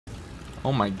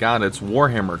Oh my god, it's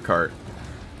Warhammer cart.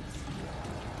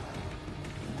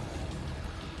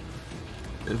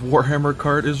 Warhammer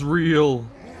cart is real.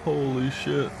 Holy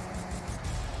shit.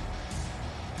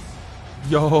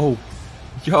 Yo.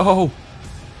 Yo.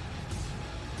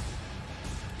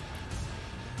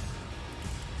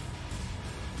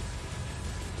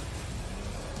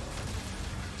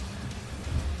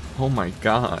 Oh my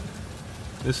god.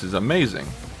 This is amazing.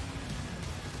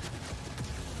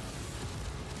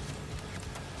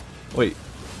 Wait.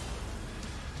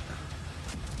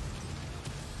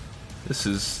 This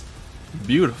is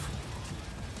beautiful.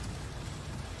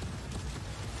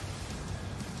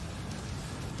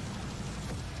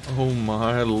 Oh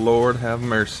my lord, have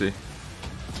mercy.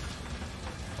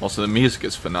 Also, the music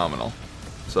is phenomenal.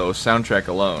 So, soundtrack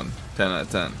alone, 10 out of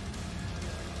 10.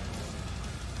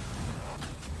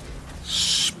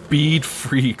 Speed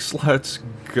freaks, let's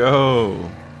go.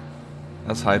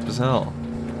 That's hype as hell.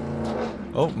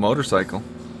 Oh, motorcycle.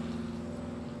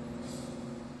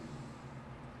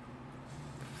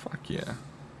 Fuck yeah.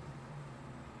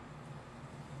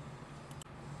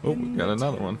 Oh, we got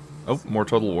another one. Oh, more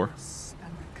Total War.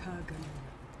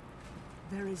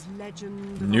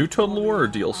 New Total War or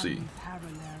DLC?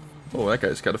 Oh, that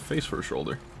guy's got a face for a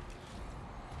shoulder.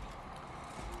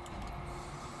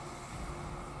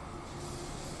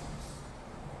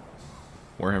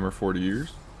 Warhammer 40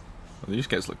 years. Oh, these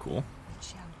guys look cool.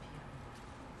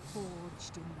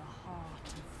 Forged in the heart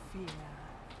of fear,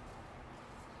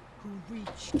 who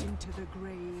reached into the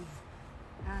grave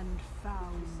and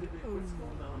found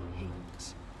only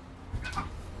hate.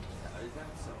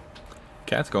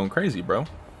 Cat's going crazy, bro.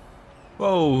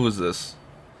 Whoa, who's this?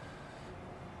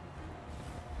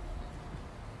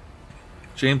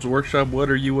 James Workshop, what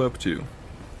are you up to?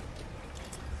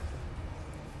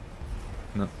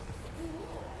 No.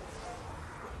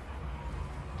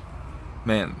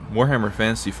 Man, Warhammer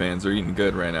Fantasy fans are eating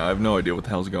good right now. I have no idea what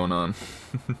the hell's going on.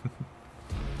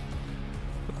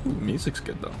 Ooh, music's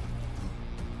good though.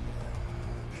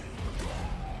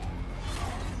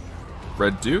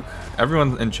 Red Duke?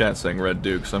 Everyone in chat saying Red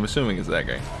Duke, so I'm assuming it's that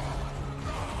guy.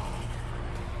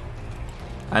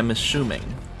 I'm assuming.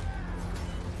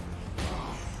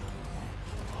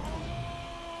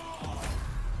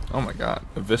 Oh my god,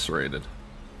 eviscerated.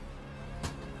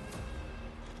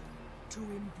 To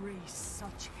embrace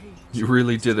such hate. You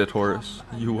really did it, Horace.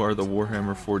 You are the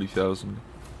Warhammer 40,000.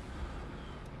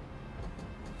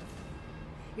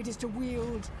 It is to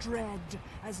wield dread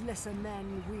as lesser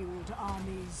men wield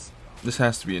armies. This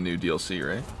has to be a new DLC,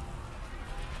 right?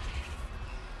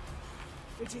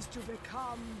 It is to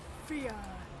become fear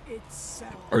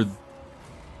itself.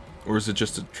 Or is it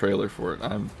just a trailer for it?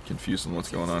 I'm confused on what's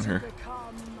going on here.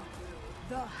 Become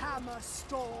the Hammer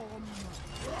Storm.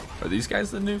 Are these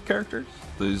guys the new characters?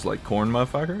 These like corn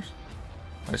motherfuckers?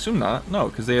 I assume not. No,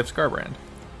 because they have Scarbrand.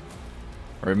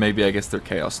 Or maybe I guess they're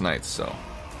Chaos Knights, so.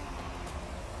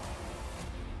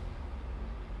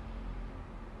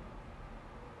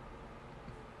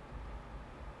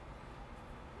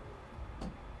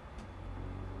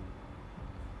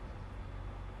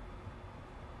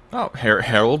 Oh,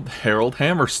 Harold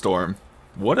Hammerstorm.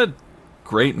 What a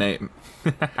great name.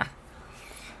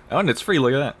 Oh, and it's free,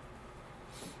 look at that.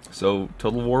 So,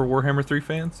 Total War Warhammer 3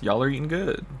 fans, y'all are eating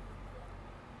good.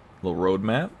 Little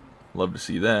roadmap. Love to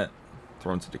see that.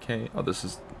 Thrones of Decay. Oh,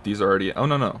 these are already, oh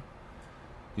no.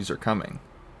 These are coming.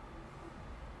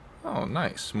 Oh,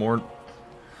 nice. More,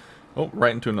 oh,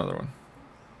 right into another one.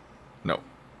 No.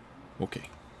 Okay.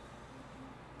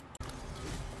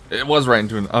 It was right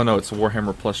into an, oh no, it's a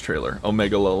Warhammer Plus trailer.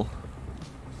 Omega lol.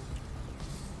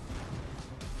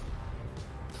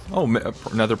 Oh,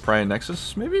 another Pride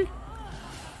Nexus, maybe?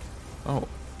 Oh.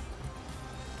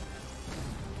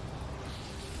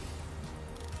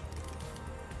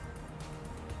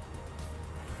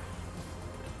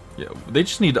 Yeah, they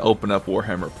just need to open up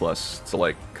Warhammer Plus to,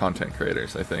 like, content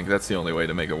creators, I think. That's the only way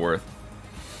to make it worth.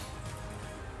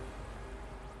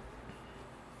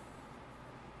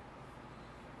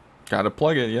 Gotta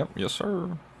plug it, yep, yes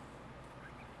sir.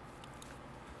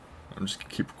 I'm just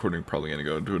gonna keep recording, probably gonna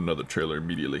go do another trailer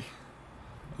immediately.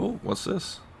 Oh, what's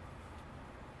this?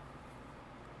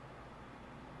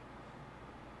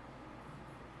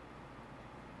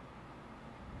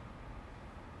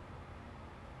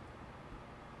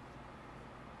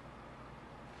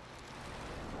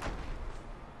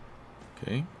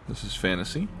 Okay, this is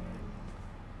fantasy.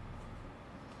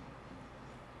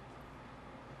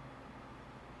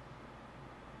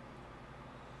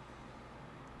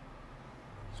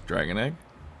 Dragon Egg?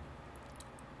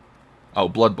 Oh,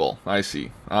 Blood Bowl. I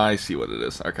see. I see what it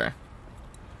is. Okay.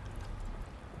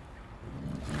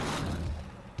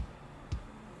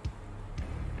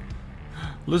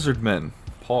 Lizard men.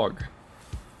 Pog.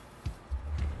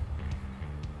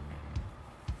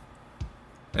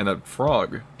 And a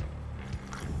frog.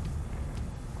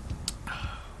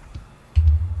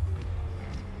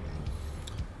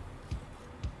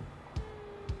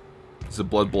 Is it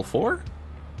Blood Bowl 4?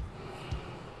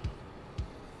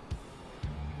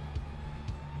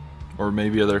 Or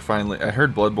maybe they're finally... I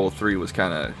heard Blood Bowl 3 was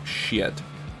kind of shit.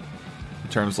 In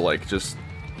terms of, like, just...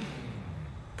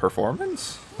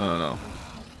 performance? I don't know.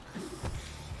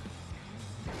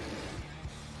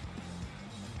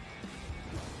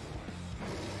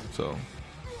 So...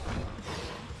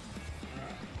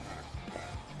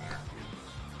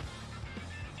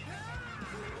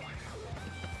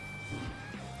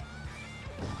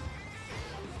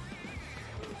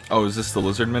 Oh, is this the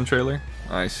Lizardmen trailer?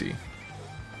 I see.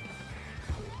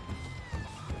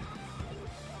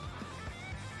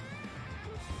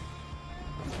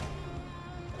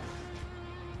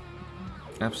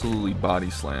 Absolutely body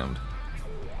slammed.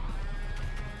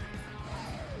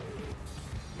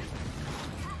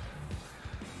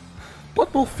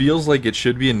 Blood Bowl feels like it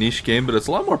should be a niche game, but it's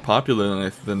a lot more popular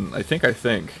than I think.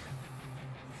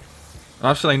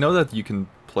 Actually, I know that you can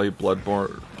play Blood Bowl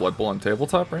on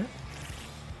tabletop, right?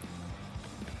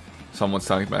 Someone's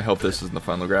talking about, I hope this isn't the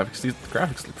final graphics. These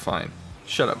graphics look fine.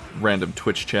 Shut up, random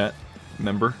Twitch chat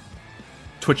member.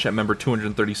 Twitch chat member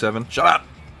 237. Shut up!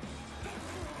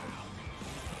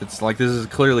 It's like this is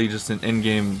clearly just an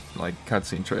in-game like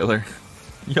cutscene trailer.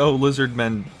 Yo, lizard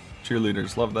men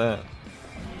cheerleaders, love that.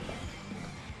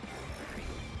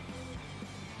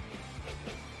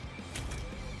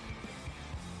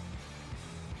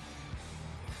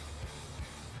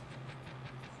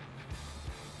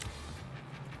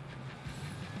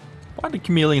 Why did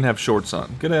Chameleon have shorts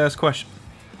on? Good ass question.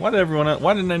 Why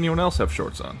didn't anyone else have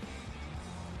shorts on?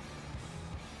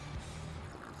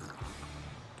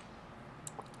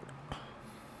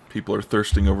 People are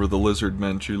thirsting over the lizard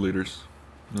men cheerleaders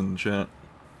in the chat.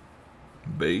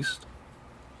 Based.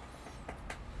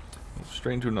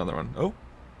 Straight into another one. Oh,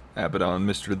 Abaddon,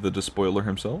 Mr. the Despoiler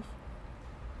himself.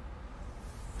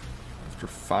 After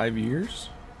 5 years?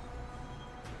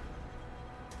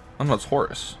 Oh no, it's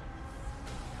Horus.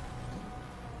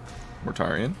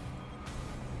 Mortarion.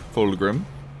 Fulgrim.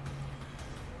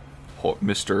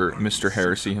 Mr.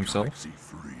 Heresy himself.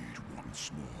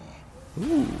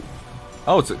 Ooh.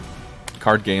 Oh, it's a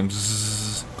card game.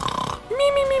 Zzz.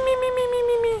 Me.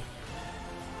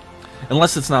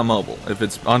 Unless it's not mobile. If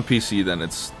it's on PC, then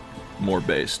it's more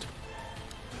based.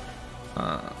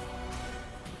 I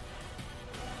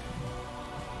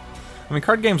mean,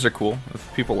 card games are cool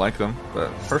if people like them,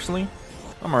 but personally,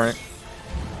 I'm alright.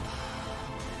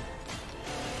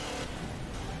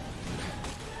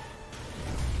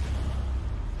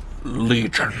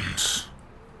 Legions.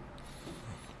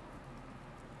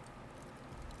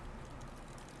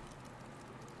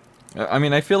 I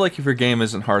mean, I feel like if your game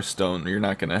isn't Hearthstone, you're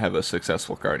not gonna have a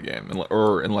successful card game,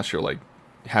 or unless you're like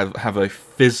have a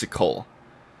physical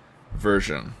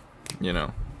version, you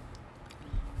know.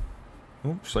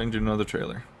 Oops, I can do another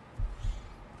trailer.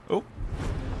 Oh,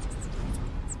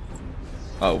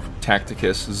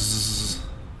 Tacticus. Zzz.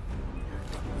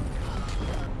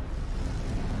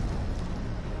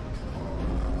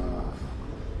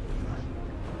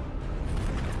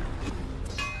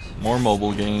 More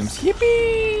mobile games.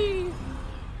 Yippee!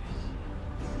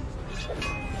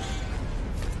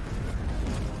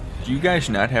 Do you guys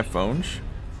not have phones?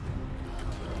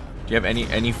 Do you have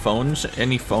any phones?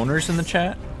 Any phoners in the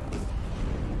chat?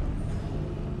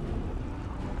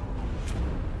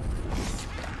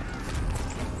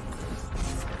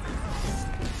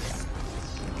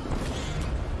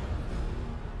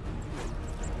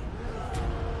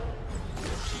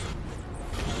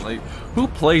 Like, who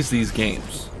plays these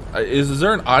games? Is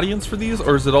there an audience for these,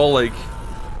 or is it all like,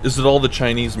 is it all the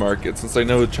Chinese market? Since I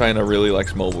know China really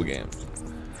likes mobile games.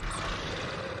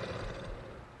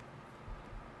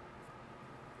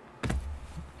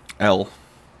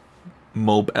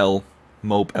 Mob L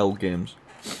games.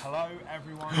 Hello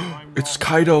everyone, I'm It's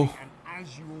Kaido. And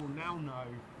as you all now know,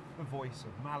 the voice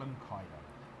of Malum Kaido.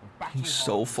 He's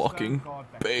so fucking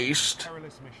based.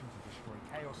 Perilous mission to destroy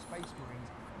Chaos Space Marines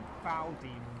and foul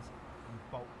demons and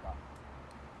Bolt Gun.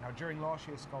 Now during last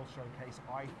year's Skull Showcase,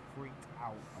 I freaked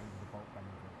out over the Bolt Gun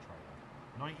reveal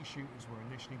trailer. 90 shooters were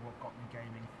initially what got me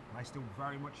gaming, and I still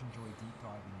very much enjoy deep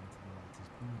diving into the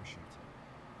latest boomer shooter.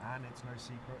 And it's no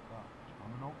secret that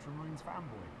I'm an Ultramarines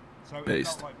fanboy. So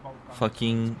Based. it felt like Bolt Gun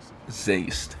Fucking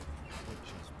Zayst.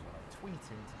 which is what I tweeted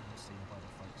and was seen by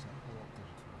the folks at Warp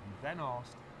Digital, who then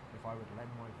asked if I would lend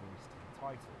my voice to the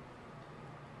title.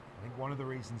 I think one of the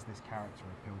reasons this character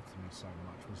appealed to me so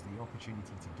much was the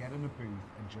opportunity to get in a booth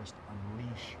and just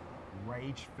unleash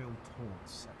rage-filled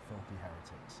taunts at filthy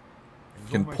heretics.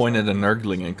 You can point at a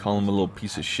nurgling and call him a little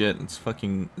piece of shit. It's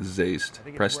fucking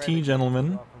Zazed. Press T,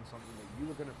 gentlemen. You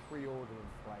were going to pre-order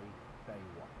and play day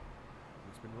one.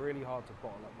 It's been really hard to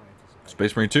bottle up my anticipation.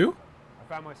 Space Marine 2? I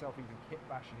found myself even kit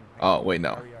bashing and Oh, wait,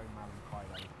 no.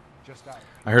 Just out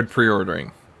I heard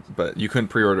pre-ordering, but you couldn't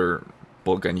pre-order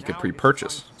Bolt Gun. You could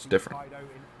pre-purchase. It's different.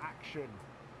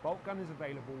 Bolt Gun is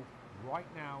available right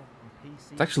now on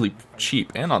PC. It's actually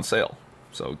cheap and on sale,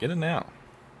 so get it now.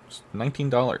 It's $19.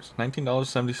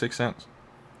 $19.76.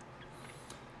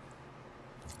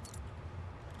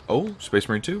 Oh, Space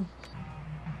Marine 2?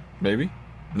 Maybe?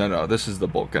 No, this is the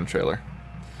Bolt Gun trailer.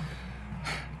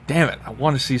 Damn it, I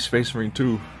want to see Space Marine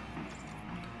 2.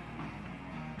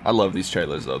 I love these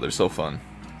trailers though, they're so fun.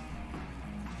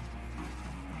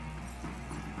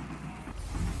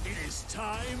 It is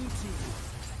time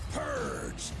to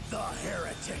purge the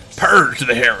heretics. Purge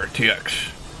the heretics!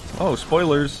 Oh,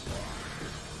 spoilers.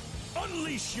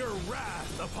 Unleash your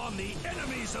wrath upon the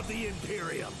enemies of the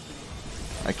Imperium.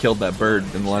 I killed that bird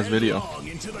in the last video.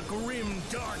 Into the grim,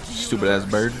 dark Stupid ass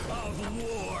bird. of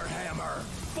Warhammer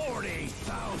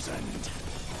 40,000.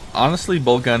 Honestly,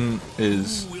 Bolt Gun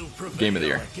is Game of the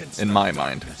Year, in my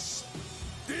mind.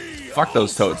 Fuck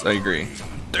those toads, I agree.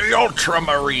 The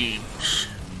Ultramarines!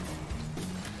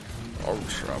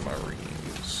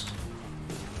 Ultramarines.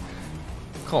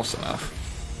 Close enough.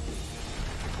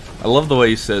 I love the way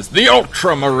he says, the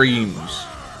Ultramarines!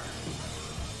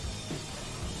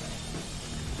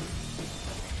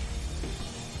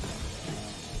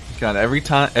 God,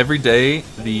 every day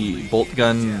the Bolt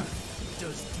Gun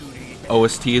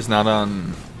OST is not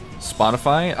on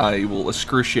Spotify, I will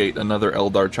excruciate another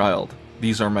Eldar child.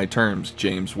 These are my terms,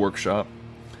 James Workshop.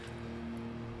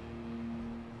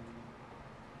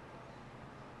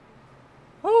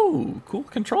 Oh, cool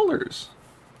controllers.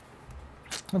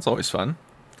 That's always fun.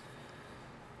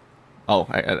 Oh,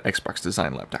 at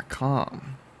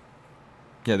xboxdesignlab.com.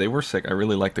 Yeah, they were sick. I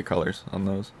really like the colors on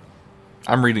those.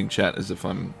 I'm reading chat as if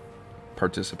I'm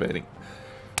participating.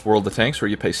 World of Tanks, where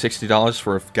you pay $60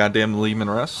 for a goddamn Lehman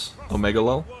Russ. Omega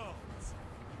Low.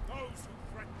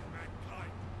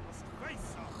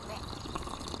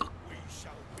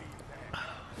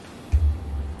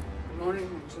 Good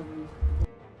morning, gentlemen.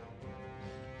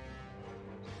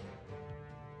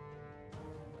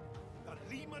 The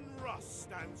Lehman Russ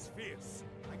stands fierce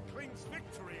and claims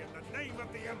victory in the name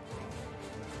of the Emperor.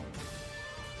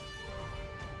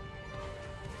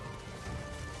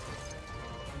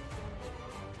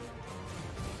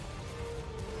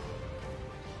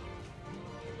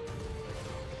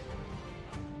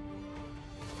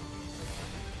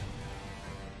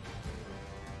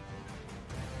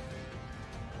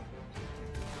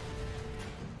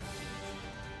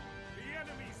 The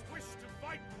enemies wish to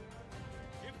fight.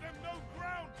 Give them no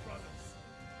ground, brothers.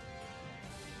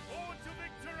 Forward to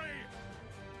victory.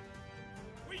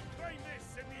 We claim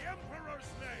this in the Emperor's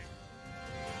name.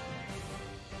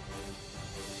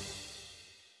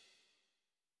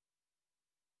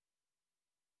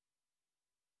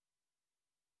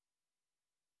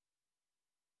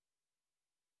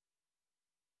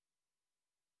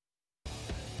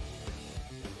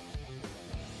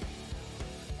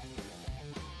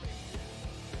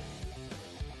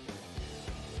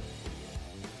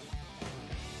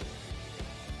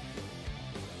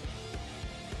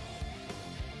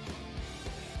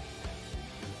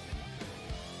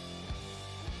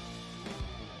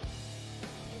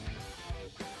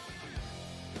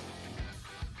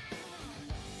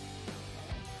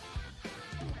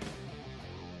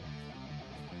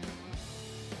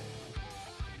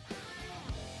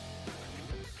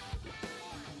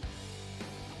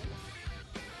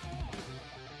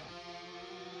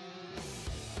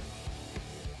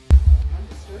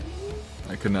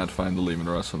 I could not find the Lehman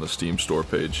Russ on the Steam store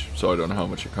page, so I don't know how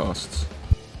much it costs.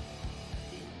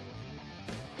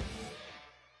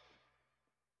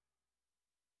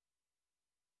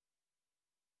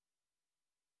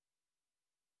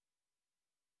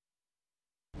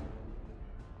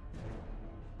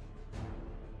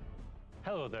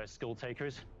 Hello there, Skull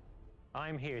Takers.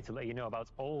 I'm here to let you know about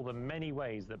all the many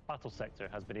ways that Battle Sector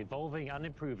has been evolving and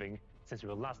improving since we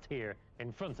were last here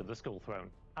in front of the Skull Throne.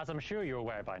 As I'm sure you're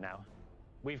aware by now,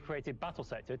 we've created Battle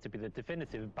Sector to be the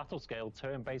definitive battle-scale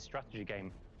turn-based strategy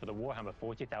game for the Warhammer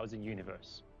 40,000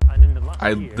 universe. And in the last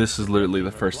year, this is literally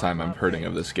the first time I'm hearing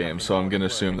of this game, so I'm gonna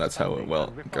assume that's how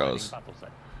it goes.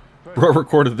 Bro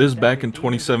recorded this back in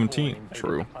 2017.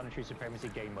 True. Planetary Supremacy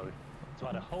game mode to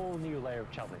add a whole new layer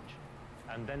of challenge.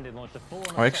 and then they launched a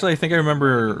full-on Oh, actually, I think I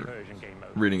remember incursion game mode.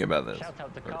 reading about this, Shout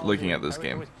out to or Carl looking at Lee, this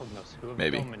game. Eric Pugnus, who have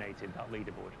Maybe. dominated that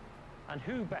leaderboard. And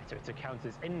who better to counter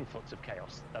this influx of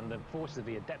chaos than the forces of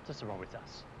the Adeptus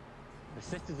Sororitas? The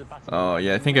Sisters of Battle. Oh,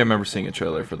 yeah, I think I remember seeing a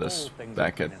trailer for this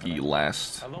back at the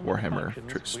last Warhammer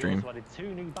stream. We also added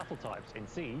 2 new battle types in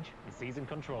Siege and Season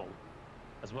Control,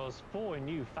 as well as 4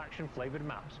 new faction-flavored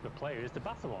maps for players to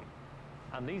battle on.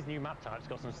 And these new map types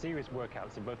got some serious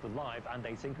workouts in both the live and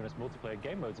asynchronous multiplayer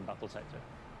game modes in Battle Sector,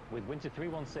 with Winter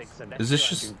 316 and Is this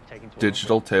Extra just Andrew taking to a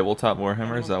digital long break. tabletop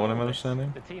Warhammer? Is that what I'm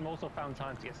understanding? The team also found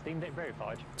time to get Steam Deck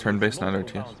verified. Turn-based, not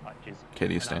multiple RTS. balance patches,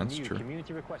 KD and stands, new true.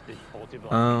 community-requested ported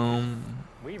blind features.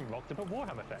 We even rocked up at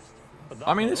Warhammer Fest. But that's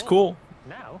I mean, not it's all. cool.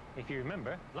 Now, if you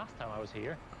remember, last time I was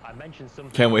here, I mentioned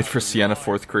something. Can't wait about for the Sienna wide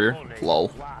 4th career. quality.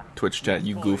 Lol. Wow. Twitch chat,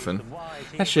 you The goofing. wide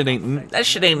That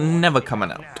shit ain't never coming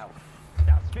out.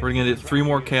 We're gonna get 3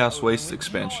 more Chaos Waste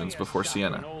expansions before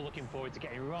Sienna.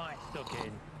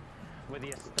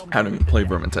 I haven't even played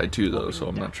Vermintide 2 though, so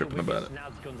I'm not tripping about it.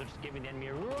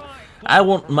 I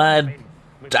want my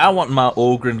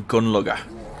Ogren Gunlugger.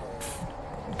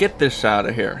 Get this out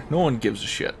of here. No one gives a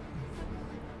shit.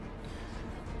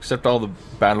 Except all the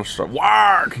battle stuff.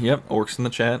 Warg! Yep, orcs in the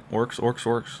chat. Orcs.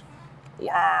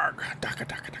 Warg! Daka.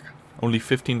 Only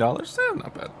 $15?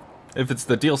 Not bad. If it's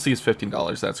the DLC is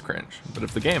 $15, that's cringe. But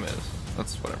if the game is,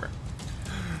 that's whatever.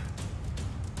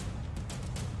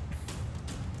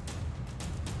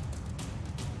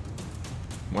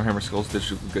 Warhammer Skulls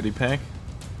digital goodie pack.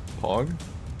 Pog.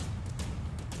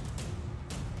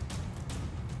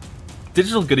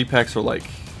 Digital goodie packs are like,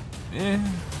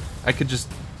 I could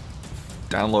just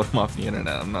download them off the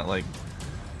internet. I'm not like,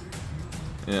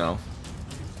 you know.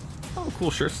 Oh,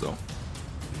 cool shirts though.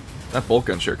 That bolt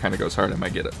gun shirt kind of goes hard. I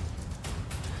might get it.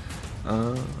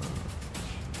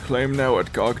 Claim now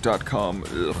at GOG.com.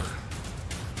 Ugh.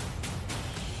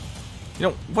 You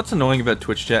know, what's annoying about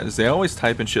Twitch chat is they always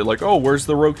type in shit like, oh, where's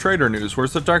the Rogue Trader news?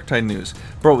 Where's the Dark Tide news?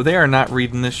 Bro, they are not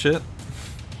reading this shit.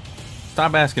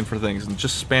 Stop asking for things and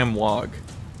just spam WOG.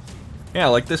 Yeah,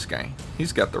 like this guy.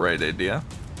 He's got the right idea.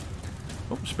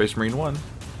 Oh, Space Marine 1.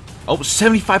 Oh,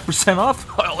 75% off?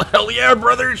 Oh, hell yeah,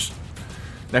 brothers!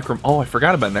 Oh, I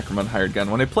forgot about Necromunda Hired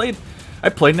Gun. When I played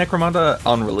Necromunda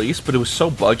on release, but it was so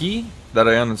buggy that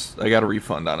I got a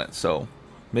refund on it. So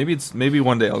maybe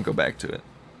one day I'll go back to it.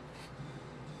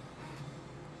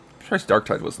 I'm surprised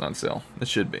Darktide wasn't on sale. It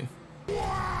should be.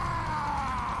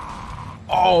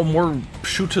 Oh, more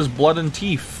shoot his blood and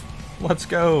teeth. Let's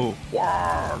go.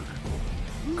 Warg.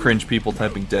 Cringe people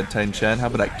typing Dead Tide in chat. How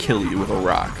about I kill you with a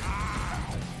rock?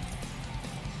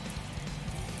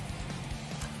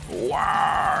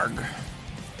 Warg.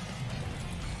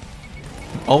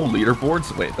 Oh,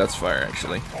 leaderboards? Wait, that's fire,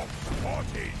 actually.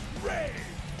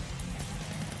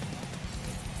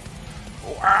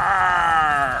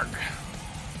 Warg.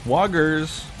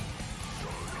 Woggers.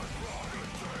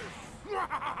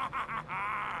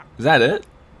 Is that it?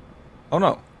 Oh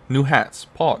no. New hats.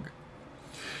 Pog.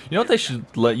 You know what they should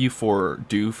let you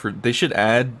they should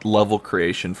add level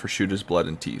creation for Shooter's Blood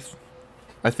and Teeth.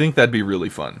 I think that'd be really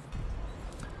fun.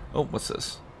 Oh, what's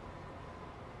this?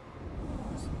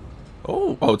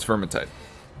 Oh, it's Vermintide.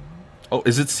 Oh,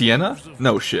 is it Sienna?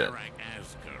 No shit.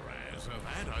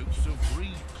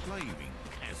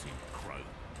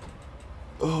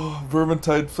 Oh,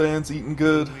 Vermintide fans eating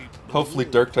good. Hopefully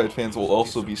Darktide fans will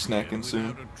also be snacking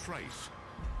soon.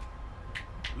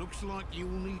 Looks like you'll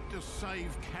need to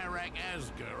save Karak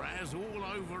Asgaraz all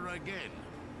over again.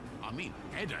 I mean,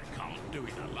 Edda can't do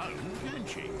it alone, can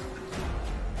she?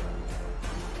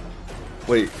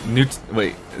 Wait,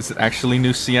 is it actually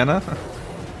new Sienna?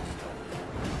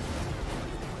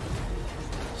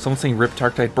 Someone's saying Rip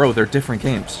Darktide. Bro, they're different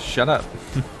games. Shut up.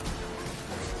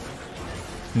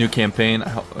 New campaign.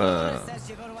 Says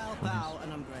you're going to help out,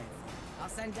 and I'm grateful. I'll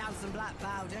send down some black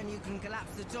powder and you can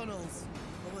collapse the tunnels.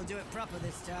 But we'll do it proper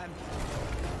this time.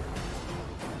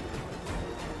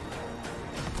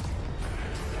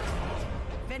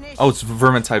 Finish. Oh, it's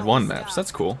Vermintide 1 maps.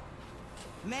 That's cool.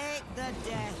 Make the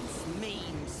deaths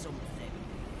mean something.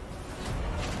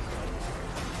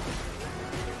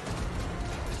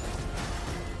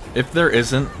 If there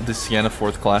isn't the Sienna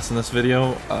 4th class in this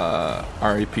video,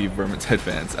 RIP Vermintide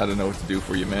fans. I don't know what to do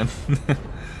for you, man.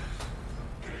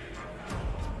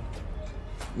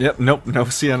 Yep, nope, no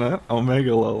Sienna.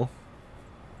 Omega lol.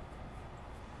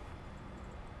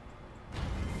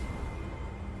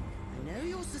 I know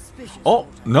you're suspicious. Oh,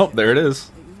 nope, there it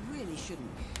is. But you really shouldn't.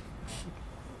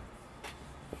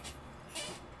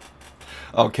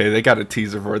 Okay, they got a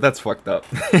teaser for it. That's fucked up.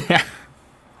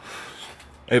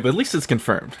 Hey, but at least it's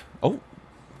confirmed. Oh,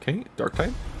 okay,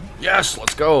 Darktide. Yes,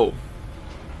 let's go.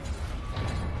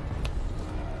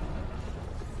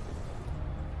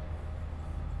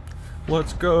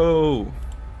 Let's go.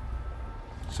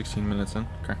 16 minutes in.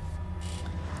 Okay.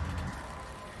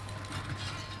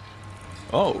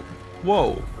 Oh.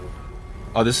 Whoa.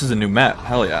 Oh, this is a new map.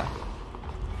 Hell yeah.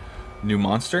 New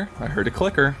monster? I heard a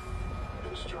clicker.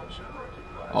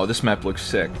 Oh, this map looks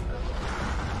sick.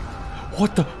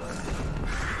 What the?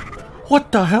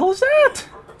 What the hell is that?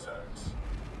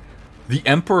 The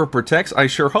Emperor protects? I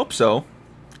sure hope so.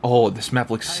 Oh, this map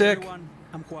looks sick. Hi everyone,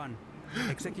 I'm Juan.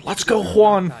 Let's go,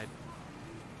 Juan.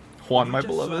 Juan, my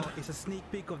beloved. It's a sneak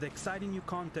peek of the exciting new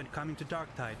content coming to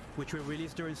Darktide, which will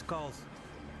release during Skulls.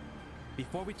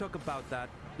 Before we talk about that,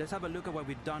 let's have a look at what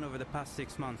we've done over the past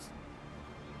 6 months.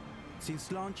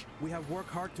 Since launch, we have worked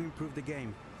hard to improve the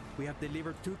game. We have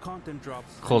delivered 2 content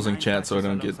drops. Closing 9 chat so I patches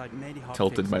don't get alongside many hot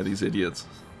tilted by fixes. these idiots.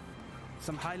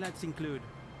 Some highlights include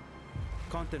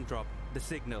content drop, The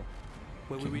Signal,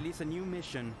 where we release a new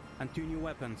mission and 2 new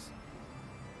weapons.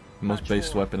 Most Patch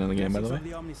based 4, weapon in the game, by the way.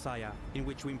 Basics of the Omnisaya, in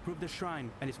which we improve the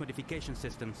shrine and its modification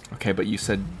systems. Okay, but you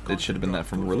said it should have been that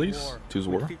from release? Two's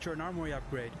War? Feature an armory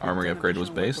upgrade. Armory with 10 upgrade was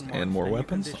additional based weapon and mods more new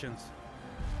weapons? conditions.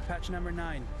 Patch number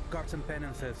 9, Guards and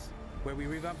Penances, where we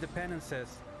revamped the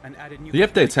penances and added new The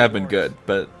updates have been rewards. good,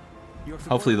 but Your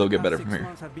support hopefully they'll for the get better past from 6 here.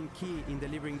 months have been key in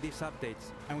delivering these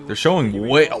updates, and we will They're showing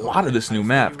continue way a reinforcing lot of this at new a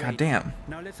map. steady God rate. damn.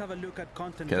 Now let's have a look at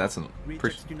content. Okay, that's drop, an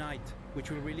Rejects Unite,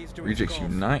 which will release during Rejects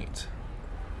Skulls. Unite.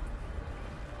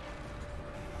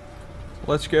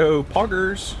 Let's go,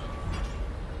 Poggers.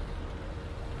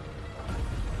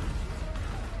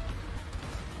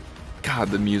 God,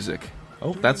 the music.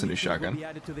 Oh, 3 that's a new missions will shotgun. be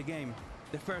added to the game.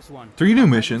 The first one. 3 new Archiving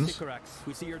missions. Sycorax.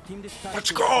 We see your team dispatch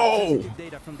Let's with go! sensitive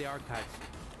data from the archives.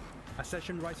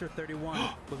 Ascension Riser 31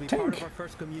 will be part Tank. of our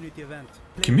first community event.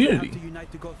 Players Community? will have to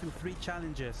unite to go through 3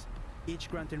 challenges, each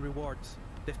granting rewards.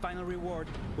 The final reward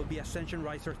will be Ascension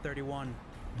Riser 31.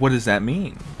 What does that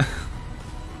mean?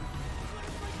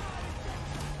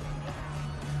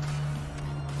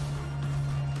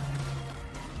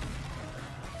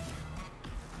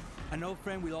 An old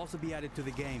friend will also be added to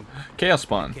the game. Chaos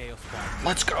Spawn. Chaos Spawn.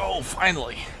 Let's go,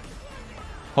 finally.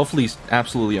 Hopefully he's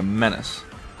absolutely a menace.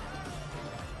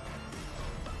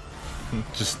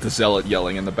 Just the zealot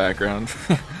yelling in the background.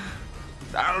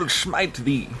 I'll smite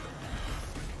thee.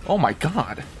 Oh my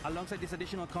god. Alongside this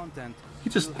additional content, He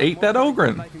just we will have ate that more quality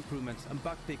Ogren. life improvements and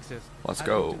bug fixes Let's added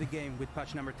go. to the game with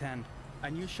patch number 10. A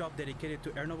new shop dedicated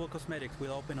to Air Noble Cosmetics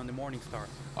will open on the Morningstar.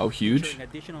 Oh, huge. Featuring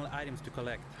additional items to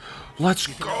collect. Let's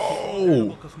You can now see all Air Noble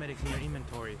go. Cosmetics in your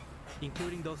inventory,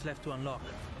 including those left to unlock.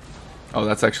 Oh,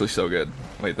 that's actually so good.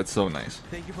 Wait, that's so nice.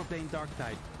 Thank you for playing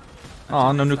Darktide.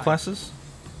 Aw, Until no new next time. classes?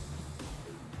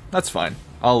 That's fine.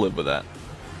 I'll live with that.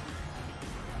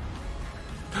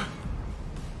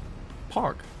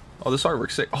 Pog. Oh, this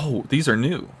artwork's sick. Oh, these are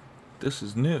new. This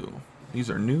is new.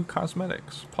 These are new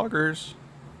cosmetics. Poggers.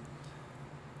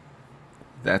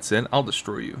 That's it. I'll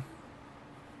destroy you.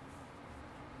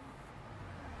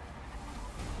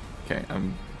 Okay,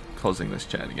 I'm closing this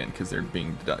chat again because they're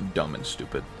being dumb and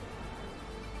stupid.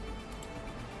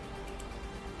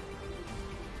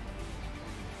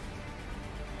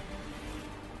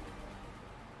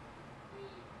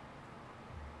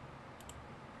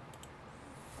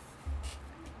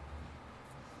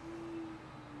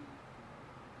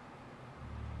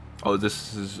 Oh,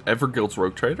 this is Everguild's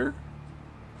Rogue Trader?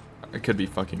 I could be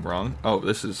fucking wrong. Oh,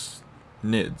 this is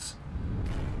NIDS.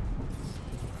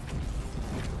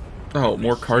 Oh,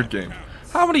 more card game.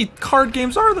 How many card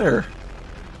games are there?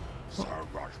 So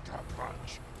much to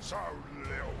punch, so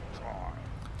little time.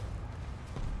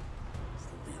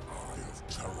 The eye of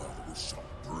terror shall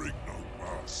bring no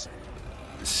mercy.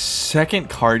 Second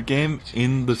card game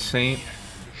in the same...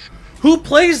 Who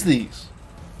plays these?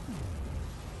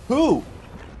 Who?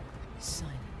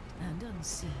 Silent and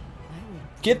unseen, I will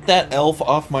Get that elf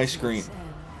off my screen.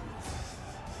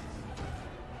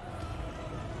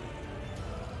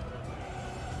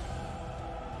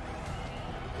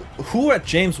 Who at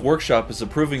James Workshop is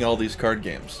approving all these card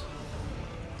games?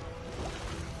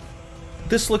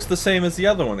 This looks the same as the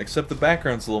other one, except the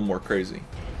background's a little more crazy.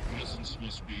 Presence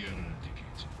must be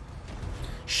eradicated.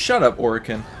 Shut up,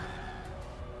 Orican.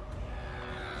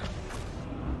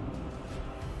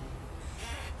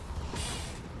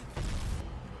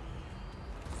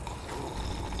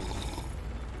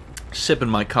 Sipping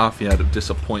my coffee out of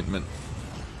disappointment.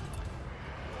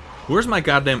 Where's my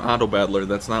goddamn auto battler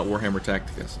that's not Warhammer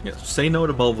Tacticus? Yes, say no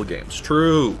to mobile games.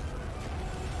 True.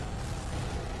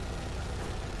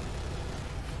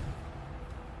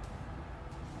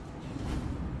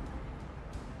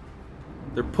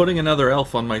 They're putting another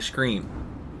elf on my screen.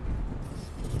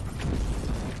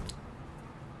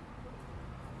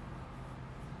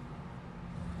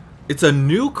 It's a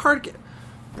new card game?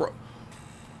 Bro.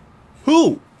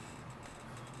 Who?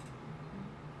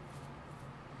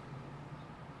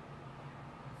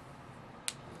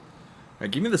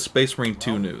 Alright, give me the Space Marine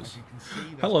 2 news.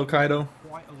 Hello, Kaido.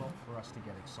 Quite a lot for us to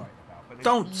get excited about, but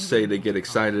Don't say to get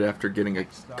excited after getting a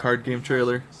card game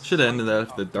trailer. Should have ended that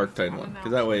with the Dark Tide one,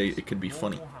 because that way it could be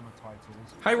funny.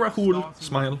 Hi, Rahul.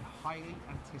 Smile. Highly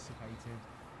anticipated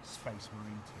Space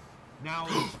Marine 2. Now,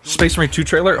 Space Marine 2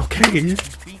 trailer? Okay.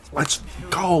 Let's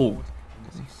go.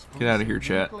 Get out of here,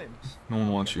 chat. No one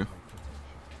wants you.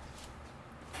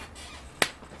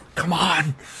 Come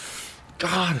on.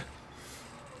 God.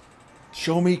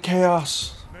 Show me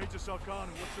chaos. Major Sarkhan,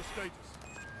 what's your status?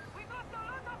 We got a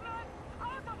lot of land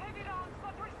out of heavy rounds,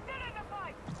 but we're still in the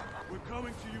fight. We're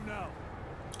coming to you now.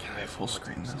 Can I full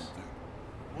screen this?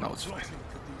 No, it's fine. What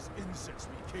could these insects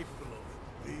be capable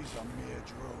of? These are mere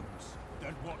drones.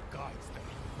 Then what guides them?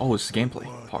 Oh, it's gameplay.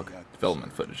 Pog.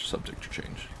 Development footage subject to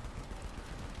change.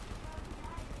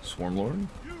 Swarm Lord?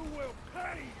 You will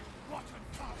pay, rotten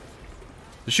cowards.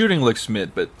 The shooting looks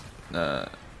mid, but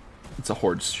it's a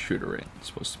horde shooter, right? It's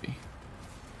supposed to be.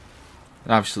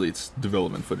 And obviously, it's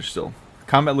development footage still.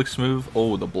 Combat looks smooth.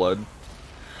 Oh, the blood.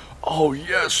 Oh,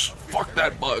 yes! Fuck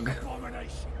that bug.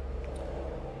 Abomination.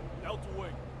 Delta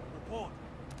Wing, report.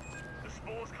 The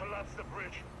spores collapsed the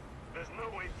bridge. There's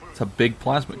no way through. It's a big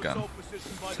plasma gun. Assault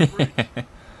position by the bridge.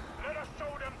 Let us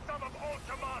show them some of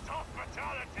Ultima's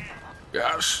hospitality.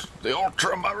 Yes, the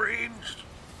Ultramarines.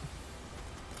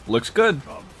 Looks good.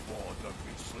 Come forth and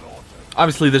be slaughtered.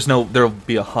 Obviously, there'll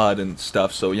be a HUD and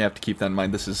stuff, so you have to keep that in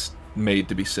mind. This is made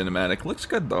to be cinematic. Looks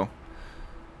good though.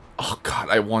 Oh god,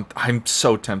 I'm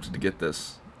so tempted to get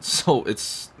this. So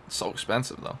it's so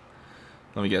expensive though.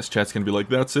 Let me guess, chat's gonna be like,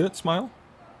 that's it, smile.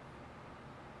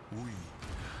 We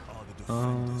are the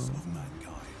defenders of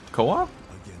mankind Co-op?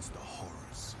 against the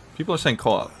horrors People are saying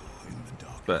co-op, in the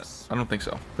darkness. but I don't think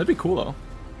so. That'd be cool though.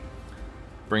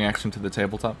 Bring action to the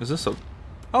tabletop. Is this a...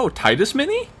 Oh, Titus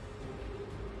Mini?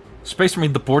 Space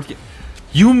Marine the board game.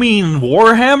 You mean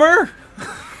Warhammer?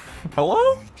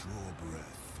 Hello? We draw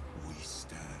breath, we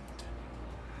stand.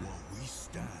 While we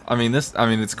stand, I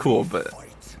mean, it's cool, but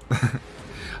fight.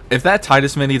 if that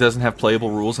Titus Mini doesn't have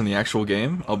playable rules in the actual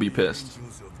game, I'll be pissed.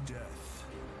 Angels of death.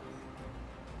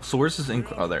 So where's this ink?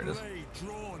 Oh, there it is.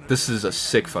 This is a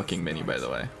sick fucking mini, by the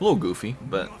way. A little goofy,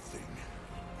 but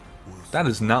that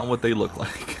is not what they look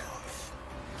like.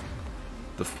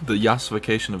 The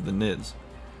yassification of the nids.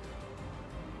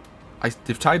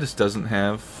 If Titus doesn't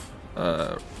have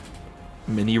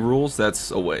mini rules,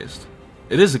 that's a waste.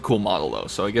 It is a cool model though,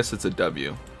 so I guess it's a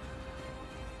W.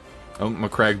 Oh,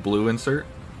 McCrag blue insert.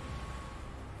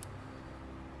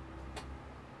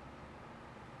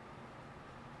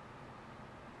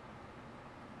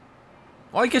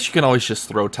 Well, I guess you can always just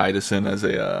throw Titus in as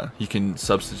a, you can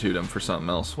substitute him for something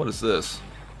else. What is this?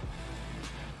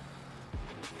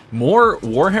 More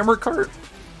Warhammer cart?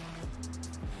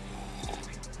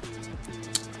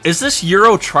 Is this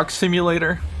Euro Truck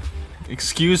Simulator?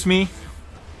 Excuse me?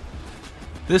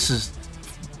 This is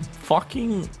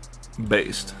fucking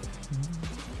based.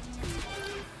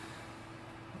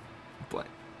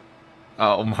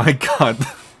 Oh my god.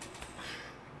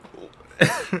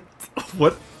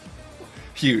 What?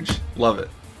 Huge. Love it.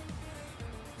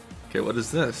 Okay, what is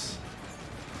this?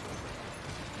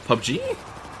 PUBG?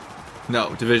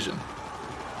 No, Division.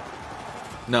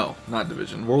 No, not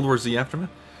Division. World War Z Aftermath?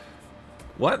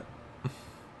 What?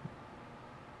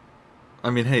 I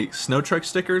mean, hey, Snow Trek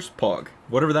stickers? Pog.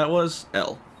 Whatever that was,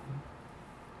 L.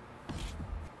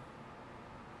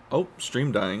 Oh,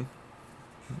 stream dying.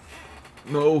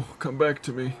 No, come back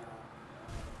to me.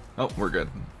 Oh, we're good.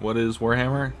 What is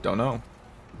Warhammer? Don't know.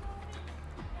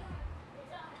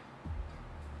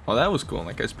 Oh, that was cool. And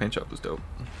that guy's paint job was dope.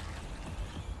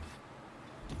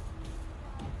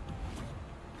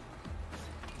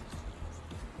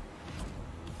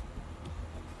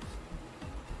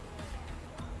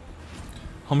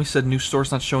 Homie said new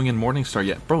store's not showing in Morningstar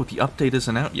yet. Bro, the update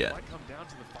isn't out yet.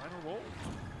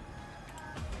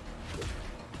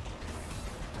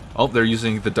 Oh, they're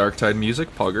using the Dark Tide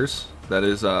music, Poggers. That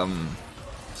is, I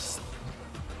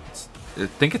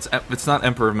think it's not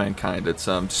Emperor of Mankind. It's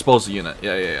Disposal Unit.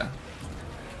 Yeah.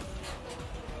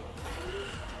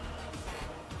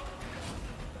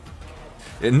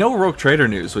 And no Rogue Trader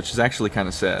news, which is actually kind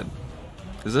of sad.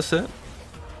 Is this it?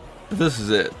 This is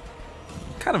it.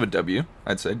 Kind of a W,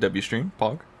 I'd say. W stream,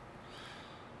 Pog.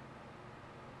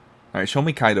 Alright, show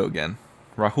me Kaido again.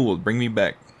 Rahul, bring me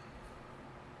back.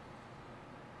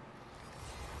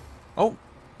 Oh,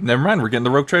 never mind. We're getting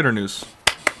the Rogue Trader news.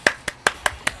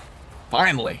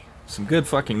 Finally, some good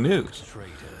fucking news.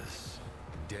 Traitors,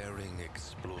 daring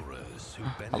explorers who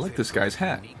I like this guy's from a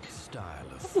hat. unique style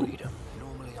of freedom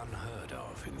normally unheard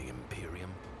of in the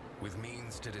Imperium, with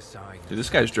means to decide. Dude, this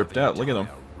guy's dripped out. Look at him.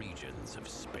 Regions of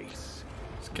space.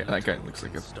 That guy looks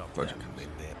like a Stop bunch them in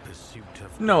their pursuit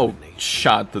of no domination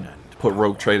shot that and put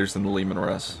rogue power. traders in the Lehman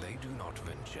Russ. They do not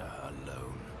venture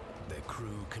alone. Their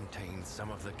crew contains some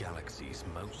of the galaxy's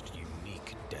most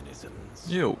unique denizens.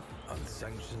 You.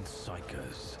 Unsanctioned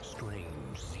psychers,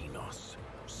 strange Xenos,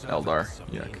 Eldar, servants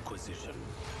of the yuck. Inquisition,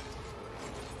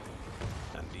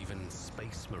 and even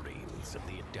space marines of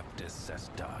the Adeptus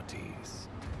Astartes.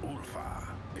 Ulfar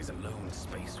is a lone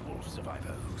space wolf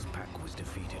survivor whose pack was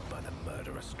defeated by the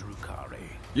murderous Drukari.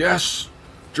 Yes!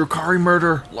 Drukari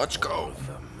murder! Let's All go! of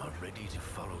them are ready to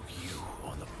follow you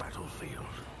on the battlefield,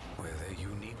 where their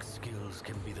unique skills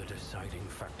can be the deciding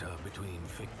factor between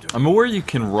victory. I'm aware you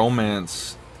can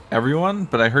romance everyone,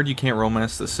 but I heard you can't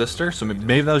romance the sister, so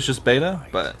maybe that was just beta,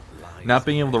 but not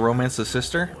being able to romance the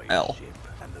sister? L.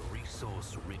 And the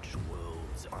resource-rich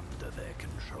worlds under their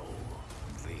control.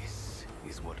 This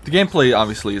is what The gameplay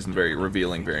obviously isn't very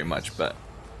revealing very much, but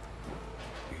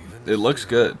it looks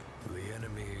good. the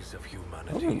enemies of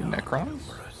Oh, humanity are Necrons?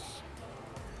 numerous,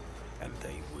 and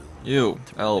they will Ew,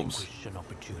 not elves. relinquish an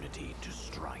opportunity to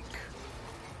strike.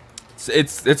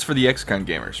 It's for the XCOM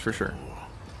gamers, for sure.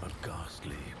 A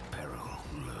ghastly peril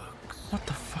lurks. What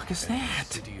the fuck is that?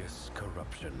 Insidious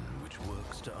corruption which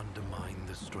works to undermine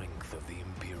the strength of the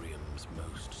Imperium's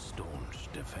most staunch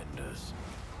defenders.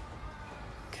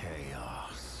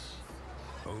 Chaos.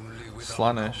 Only with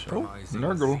Slaanesh. Oh, uncompromising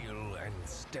Nurgle. zeal and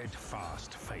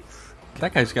steadfast faith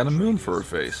That guy's got a moon for a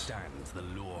face. stands the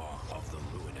lure of the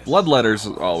ruinous. Bloodletter's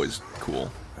always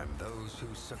cool. And those who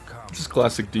succumb Just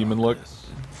classic to demon look. darkness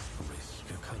risk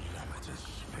a calamitous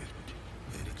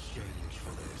fate in exchange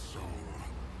for their soul.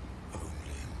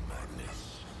 Only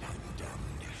madness and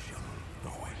damnation.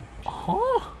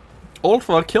 Huh?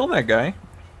 Ulfa, kill that guy.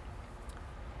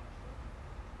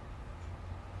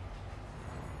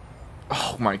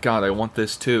 Oh my god, I want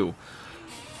this too.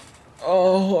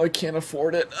 Oh, I can't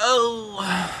afford it.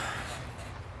 Oh.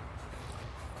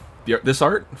 This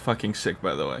art? Fucking sick,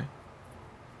 by the way.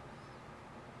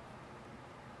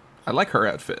 I like her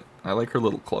outfit. I like her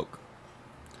little cloak.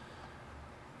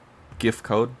 Gift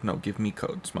code? No, give me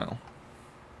code. Smile.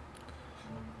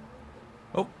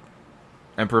 Oh.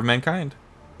 Emperor of Mankind.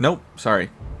 Nope, sorry.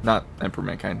 Not Emperor of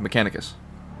Mankind. Mechanicus.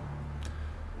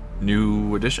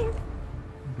 New edition?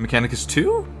 Mechanicus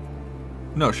 2?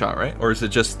 No shot, right? Or is it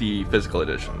just the physical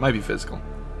edition? Might be physical.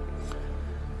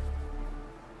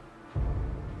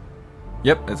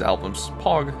 Yep, it's albums.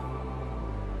 Pog.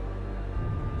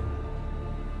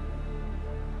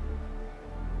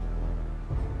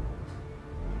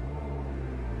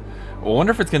 I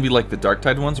wonder if it's gonna be like the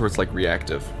Darktide ones where it's like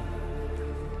reactive.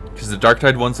 Because the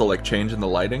Darktide ones will like change in the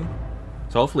lighting.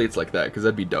 So hopefully it's like that, because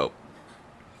that'd be dope.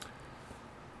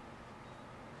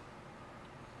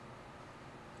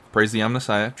 Praise the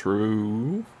Omnissiah.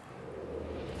 True.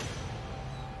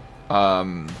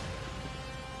 What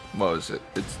was it?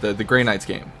 It's the Grey Knights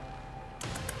game.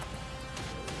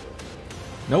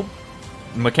 Nope.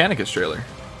 Mechanicus trailer.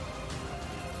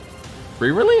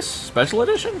 Re-release? Special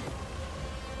edition?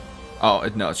 Oh,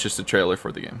 no, it's just a trailer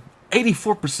for the game.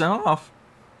 84% off?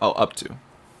 Oh, up to.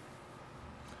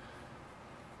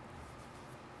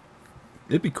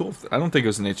 It'd be cool if... I don't think it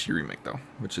was an HD remake, though,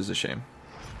 which is a shame.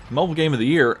 Mobile Game of the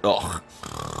Year. Ugh.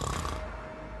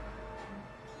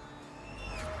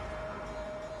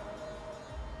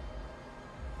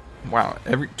 Wow,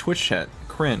 every Twitch chat.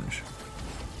 Cringe.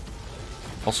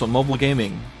 Also, mobile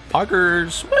gaming.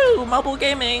 Poggers. Woo, mobile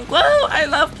gaming. Woo, I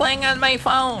love playing on my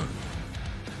phone.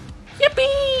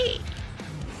 Yippee!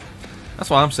 That's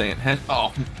what I'm saying.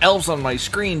 Oh, elves on my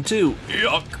screen, too.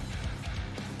 Yuck.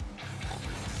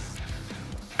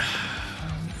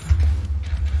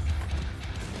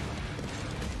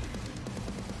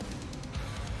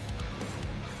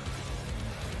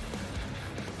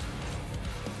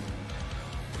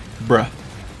 Bruh.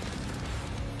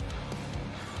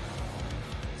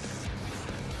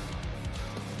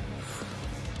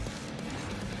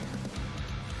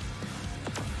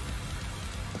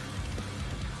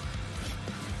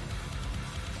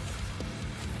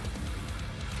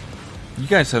 You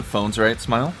guys have phones, right,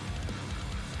 Smile?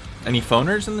 Any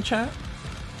phoners in the chat?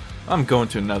 I'm going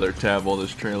to another tab while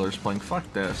this trailer's playing.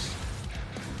 Fuck this.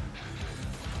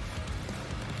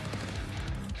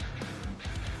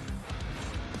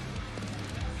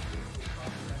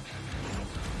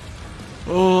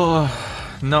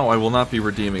 Oh, no, I will not be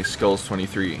redeeming Skulls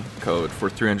 23 code for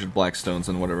 300 Blackstones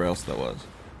and whatever else that was.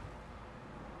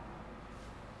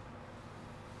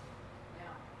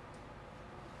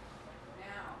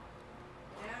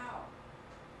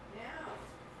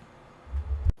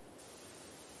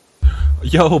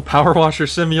 Yo, Power Washer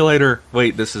Simulator.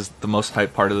 Wait, this is the most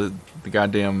hype part of the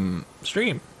goddamn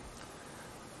stream.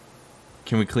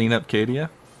 Can we clean up Cadia?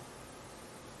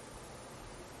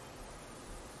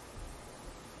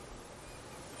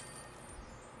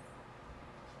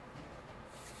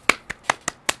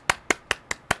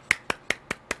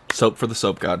 Soap for the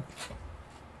soap god.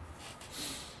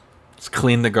 Let's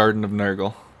clean the Garden of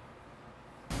Nurgle.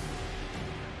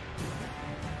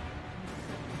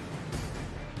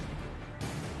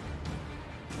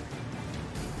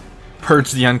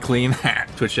 Purge the unclean. Ha!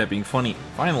 Twitch chat being funny.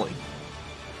 Finally.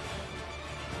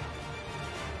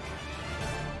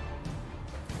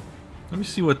 Let me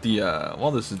see what the,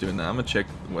 while this is doing that, I'm gonna check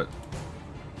what,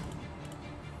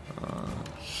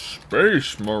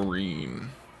 Space Marine.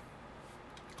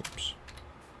 Oops.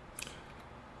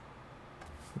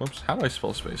 Whoops, how do I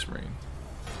spell Space Marine?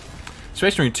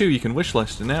 Space Marine 2, you can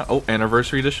wishlist it now. Oh,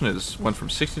 Anniversary Edition went from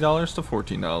 $60 to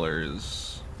 $14.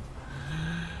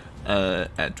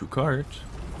 Add to cart.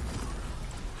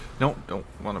 No, don't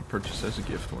want to purchase as a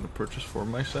gift. I want to purchase for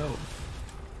myself.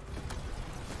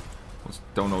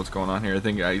 Don't know what's going on here. I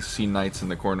think I see knights in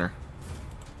the corner.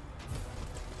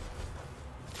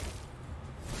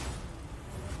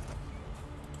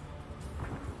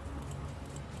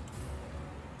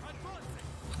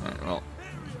 Alright, well.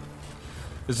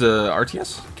 Is a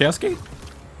RTS? Chaos Gate?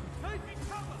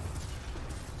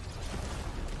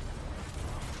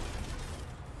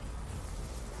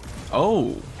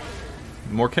 Oh,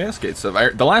 more Chaos Gate stuff.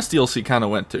 The last DLC kind of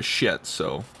went to shit,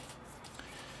 so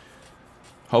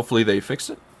hopefully they fix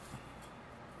it.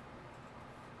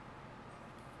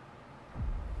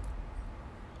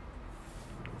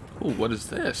 Ooh, what is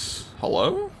this?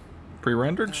 Hello?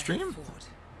 Pre-rendered stream?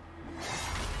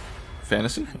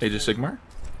 Fantasy? Age of Sigmar?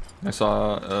 I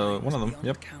saw one of them.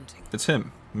 Yep. It's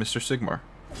him, Mr. Sigmar.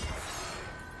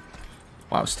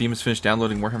 Wow, Steam has finished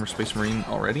downloading Warhammer Space Marine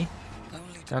already?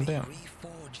 God damn.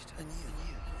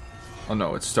 Oh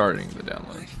no, it's starting the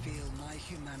download. I feel my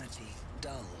humanity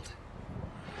dulled.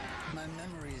 My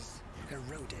memories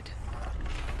eroded.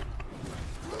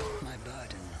 My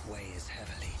burden weighs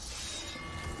heavily.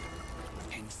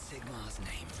 In Sigmar's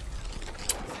name,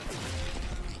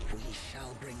 we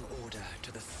shall bring order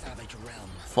to the savage realm.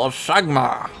 For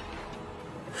Sigmar!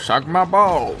 Sigmar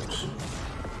balls!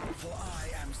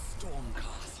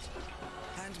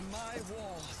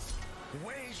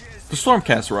 The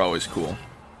Stormcasts were always cool.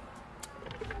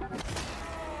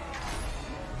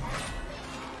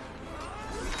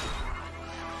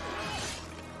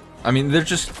 I mean, they're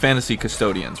just fantasy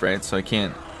custodians, right? So I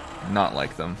can't not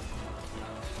like them.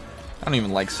 I don't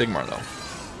even like Sigmar, though.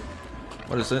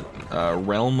 What is it?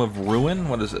 Realm of Ruin?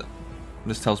 What is it?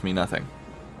 This tells me nothing.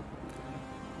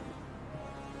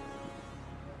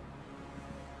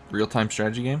 Real-time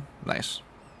strategy game? Nice.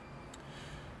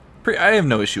 I have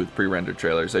no issue with pre-rendered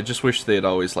trailers. I just wish they'd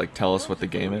always like tell us what the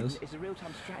game is.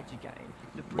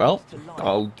 Well,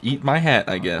 I'll eat my hat,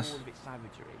 I guess.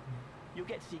 You'll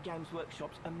get to see Games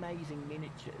Workshop's amazing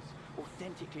miniatures,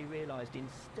 authentically realized in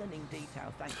stunning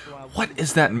detail thanks to our... What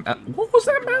is that? What was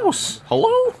that mouse?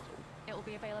 Hello? It will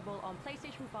be available on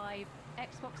PlayStation 5,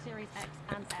 Xbox Series X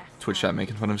and S. Twitch chat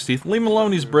making fun of his teeth. Leave him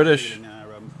alone, he's British.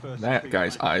 That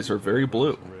guy's eyes are very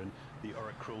blue.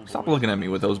 Stop looking at me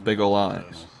with those big ol'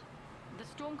 eyes.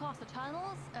 Stormcast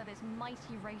Eternals are this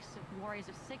mighty race of warriors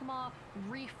of Sigmar,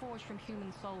 reforged from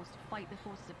human souls to fight the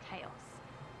forces of chaos.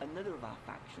 Another of our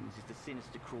factions is the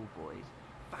sinister Cruel Boys.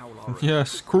 Foul orcs,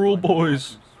 yes, Cruel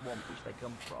Boys. Swamp which they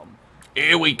come from.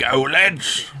 Here we go,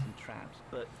 lads. Traps,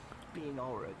 but being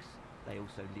orcs, they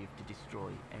also live to destroy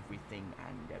everything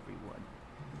and everyone.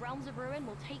 Realms of Ruin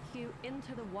will take you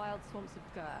into the wild swamps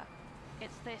of Gur.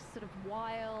 It's this sort of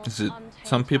wild. Is it?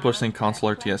 Some people are saying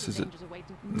console RTS. Is it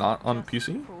not on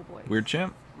PC? Weird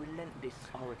champ. Relentless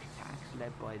orc attacks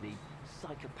led by the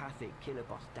psychopathic killer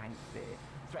boss Dankfear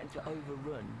threaten to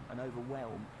overrun and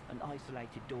overwhelm an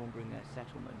isolated Dawnbringer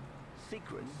settlement.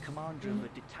 Sigrun, commander of a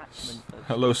detachment of...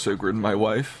 Hello, Sigrun, my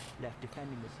wife. ...left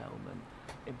defending the settlement,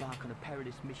 embark on a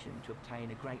perilous mission to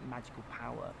obtain a great magical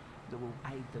power that will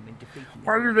aid them in defeating...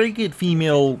 Why do they get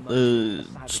female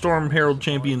Storm Herald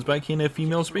champions, but I can't have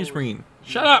female Space Marine?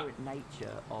 Shut up!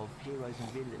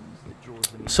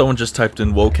 Someone just typed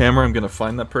in Wocammer. I'm gonna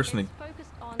find that person and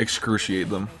excruciate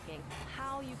them.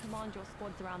 How you command your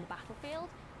squads around the battlefield,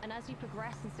 and as you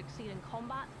progress and succeed in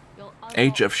combat, you'll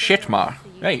Age of Shitmar.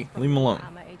 Hey, leave him alone.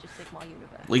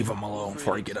 Leave him alone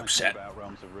before I get upset. About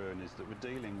Realms of Ruin is that we're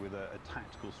dealing with a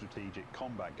tactical strategic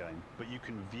combat game, but you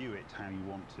can view it how you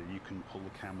want to. You can pull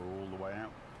the camera all the way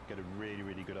out, get a really,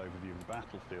 really good overview of the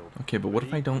battlefield. Okay, but what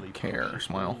if I don't care?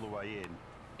 Smile.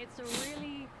 It's a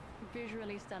really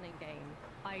visually stunning game.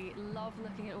 I love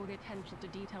looking at all the attention to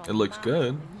detail on It looks the maps,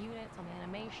 good. on the units, on the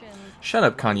animations. Shut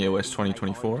up, Kanye West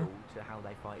 2024. To how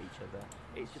they fight each other.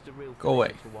 It's just a real Go away.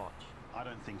 pleasure to watch. I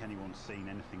don't think anyone's seen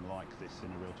anything like this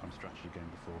in a real-time strategy game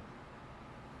before.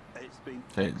 It's been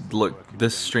Hey, look,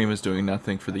 this stream is doing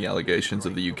nothing for the allegations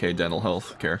of the UK dental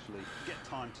health care. Get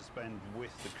time to spend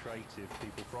with the creative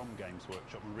people from Games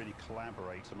Workshop and really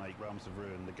collaborate to make Realms of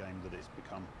Ruin the game that it's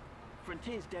become.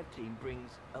 Frontier's dev team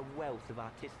brings a wealth of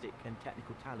artistic and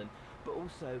technical talent, but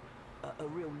also a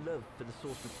real love for the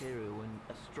source material and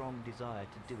a strong desire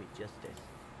to do it justice.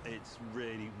 It's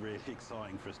really, really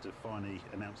exciting for us to finally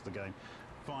announce the game,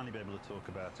 finally be able to talk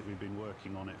about it. We've been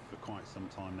working on it for quite some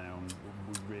time now, and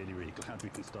we're really, really glad we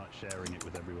can start sharing it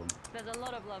with everyone. There's a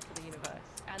lot of love for the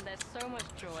universe, and there's so much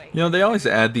joy. You know, they always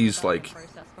add these, like,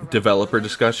 developer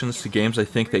discussions to games I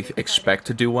think they expect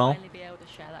to do well.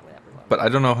 But I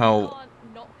don't know how,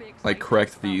 like,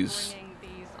 correct these...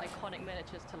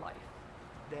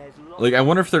 Like, I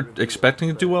wonder if they're expecting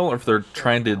to do well, or if they're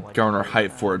trying to garner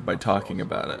hype for it by talking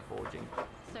about it.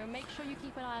 So make sure you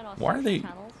keep an eye on our Why are they...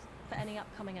 channels for any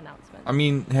upcoming announcements. I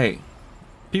mean, hey,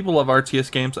 people love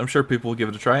RTS games. I'm sure people will give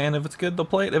it a try, and if it's good, they'll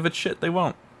play it. If it's shit, they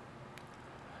won't.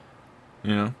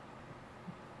 You know?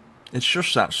 It's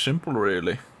just that simple,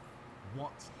 really.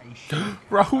 What a showcase.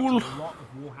 Rahul! That's a lot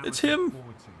of Warhammer It's to look him!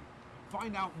 forward to.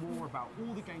 Find out more about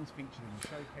all the games featured in the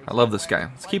showcase. I love this guy.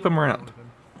 Let's keep him around.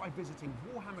 By visiting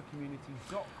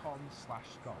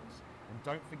warhammercommunity.com/skulls. And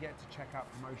don't forget to check out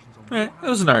promotions on Yeah, it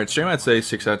was an alright stream. I'd say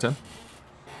 6 out of 10.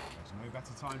 There's no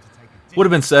better time to take a Would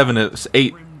have been 7, it was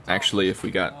 8, actually, if we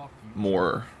got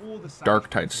more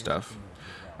Darktide stuff.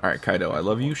 Alright, Kaido, I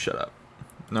love you. Shut up.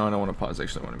 No, I don't want to pause.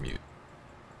 Actually, I want to mute.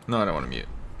 No, I don't want to mute.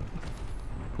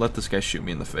 Let this guy shoot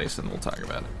me in the face, and we'll talk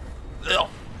about it. Ugh.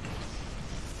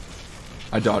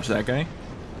 I dodged that guy.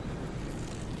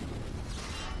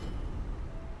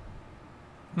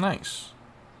 Nice.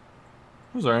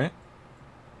 It was alright.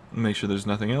 Make sure there's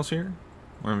nothing else here.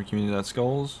 Warhammer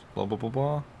Community.Skulls. Blah, blah, blah,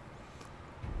 blah.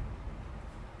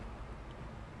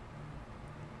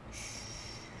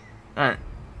 Alright.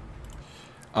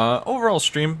 Overall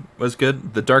stream was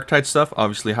good. The Darktide stuff,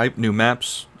 obviously hype. New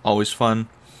maps, always fun.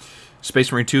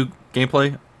 Space Marine 2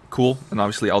 gameplay, cool. And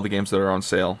obviously all the games that are on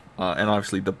sale. And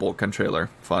obviously the Bolt Gun trailer,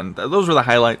 fun. Those were the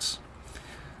highlights.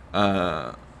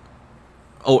 Oh,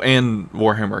 and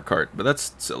Warhammer cart, but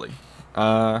that's silly.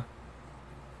 Yeah,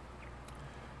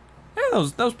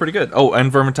 that was pretty good. Oh,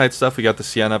 and Vermintide stuff. We got the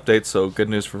Cian update, so good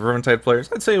news for Vermintide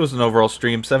players. I'd say it was an overall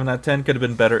stream. 7 out of 10. Could have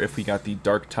been better if we got the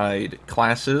Darktide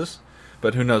classes.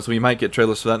 But who knows, we might get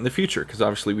trailers for that in the future, because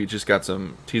obviously we just got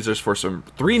some teasers for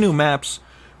 3 new maps,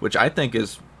 which I think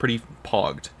is pretty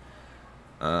pogged.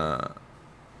 So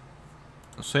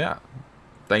yeah,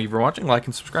 thank you for watching. Like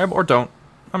and subscribe, or don't.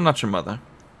 I'm not your mother.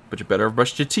 But you better have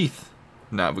brushed your teeth.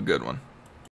 Now have a good one.